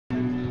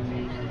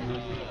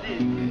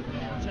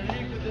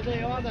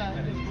Takes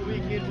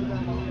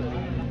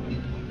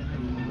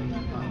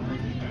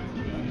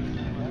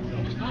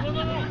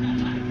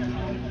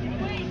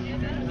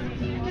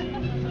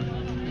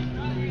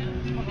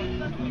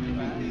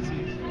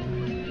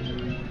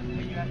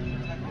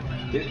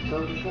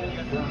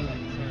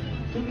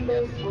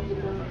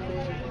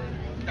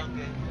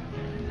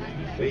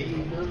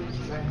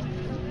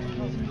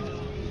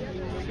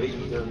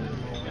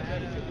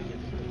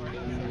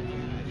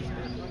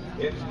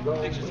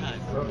your time.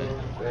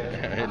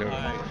 I know.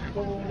 Right.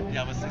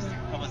 Yeah,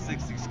 I'm a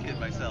 60s kid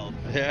myself.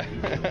 Yeah.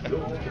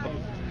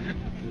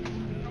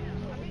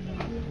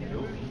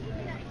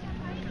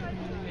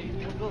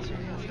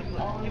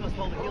 He must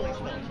hold the healing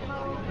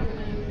spell.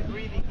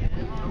 Breathing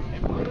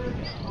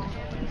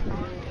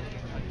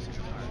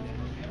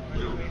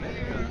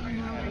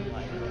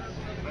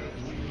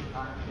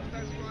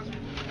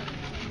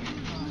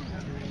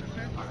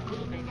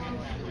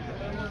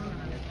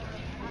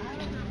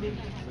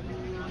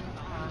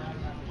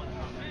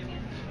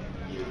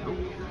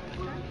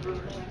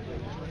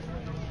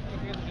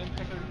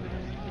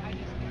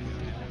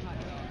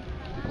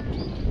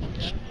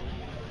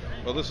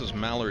Well, this is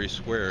Mallory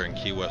Square in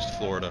Key West,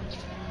 Florida.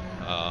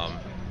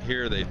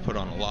 Here they've put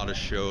on a lot of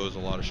shows, a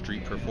lot of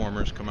street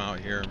performers come out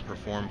here and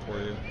perform for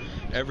you.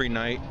 Every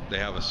night they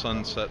have a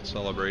sunset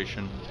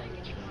celebration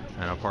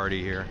and a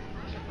party here.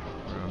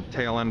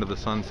 Tail end of the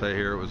sunset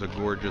here, it was a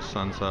gorgeous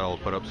sunset. I'll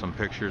put up some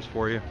pictures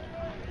for you.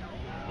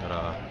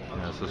 But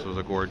yes, this was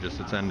a gorgeous,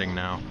 it's ending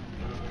now.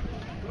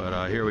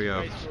 But here we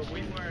have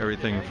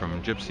everything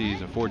from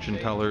gypsies and fortune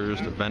tellers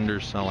to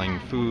vendors selling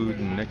food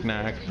and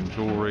knickknacks and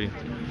jewelry,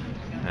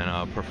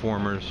 and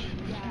performers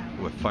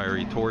with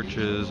fiery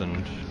torches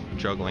and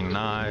juggling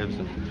knives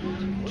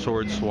and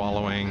sword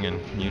swallowing and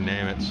you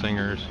name it,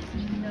 singers.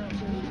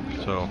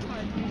 So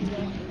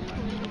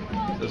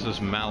this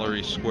is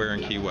Mallory Square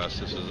in Key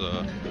West. This is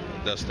a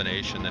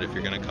destination that if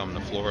you're going to come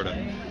to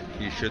Florida,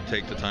 you should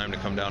take the time to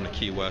come down to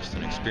Key West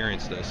and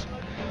experience this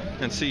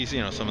and see,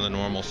 you know, some of the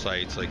normal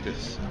sights like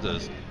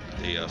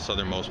the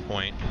southernmost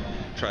point.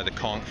 Try the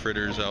conch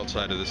fritters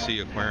outside of the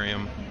sea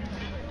aquarium.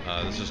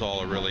 This is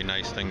all a really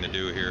nice thing to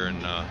do here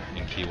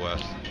in Key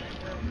West.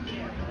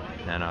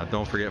 And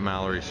don't forget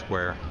Mallory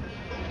Square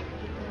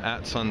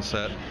at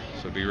sunset,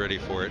 so be ready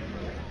for it.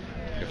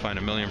 You'll find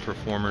a million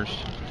performers.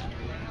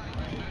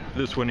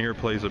 This one here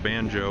plays a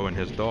banjo and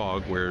his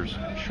dog wears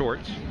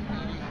shorts.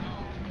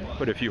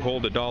 But if you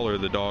hold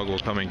 $1, the dog will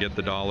come and get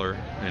the dollar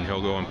and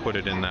he'll go and put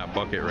it in that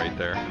bucket right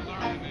there.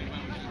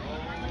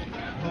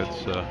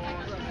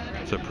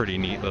 It's a pretty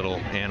neat little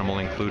animal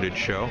included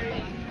show.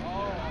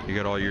 You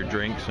got all your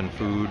drinks and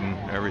food and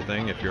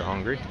everything if you're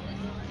hungry.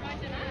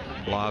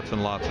 Lots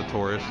and lots of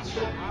tourists.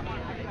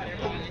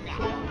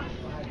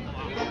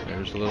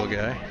 There's the little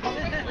guy.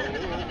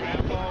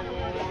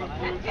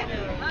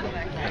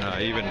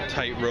 And even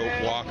tightrope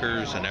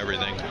walkers and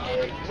everything.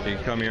 You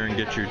can come here and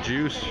get your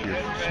juice, your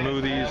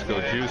smoothies, go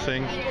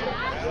juicing.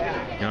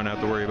 You don't have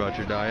to worry about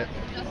your diet.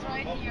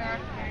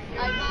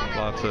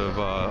 Lots of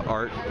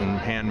art and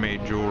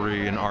handmade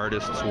jewelry and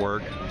artists'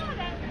 work.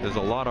 There's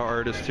a lot of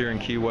artists here in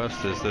Key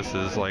West. This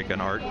is like an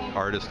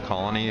artist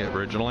colony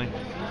originally.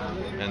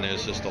 And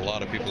there's just a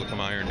lot of people that come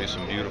out here and do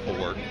some beautiful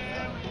work.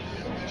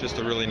 Just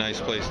a really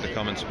nice place to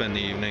come and spend the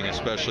evening,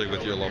 especially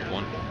with your loved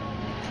one,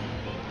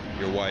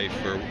 your wife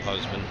or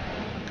husband.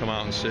 Come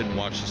out and sit and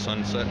watch the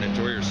sunset and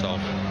enjoy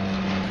yourself.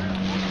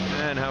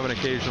 And have an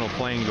occasional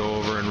plane go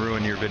over and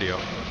ruin your video.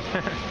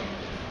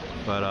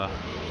 But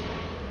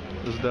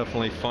this is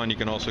definitely fun. You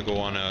can also go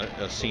on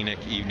a scenic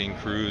evening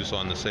cruise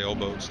on the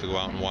sailboats to go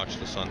out and watch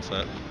the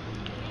sunset.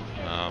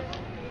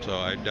 So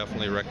I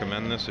definitely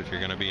recommend this if you're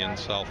going to be in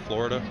South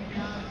Florida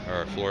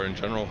or Florida in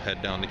general.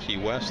 Head down to Key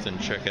West and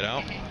check it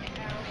out.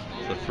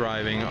 It's a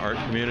thriving art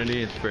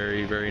community. It's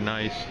very, very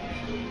nice.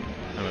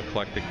 An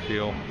eclectic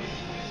feel.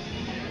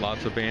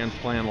 Lots of bands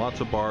playing,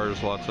 lots of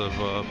bars, lots of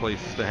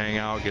places to hang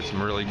out, get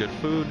some really good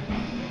food,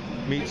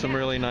 meet some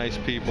really nice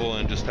people,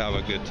 and just have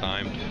a good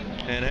time.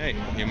 And hey,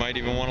 you might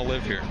even want to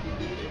live here.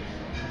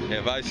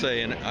 If I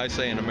say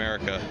in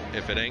America,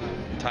 if it ain't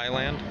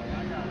Thailand,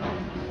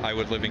 I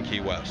would live in Key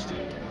West.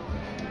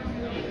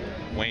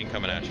 Wayne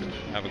coming at you.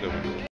 Have a good one.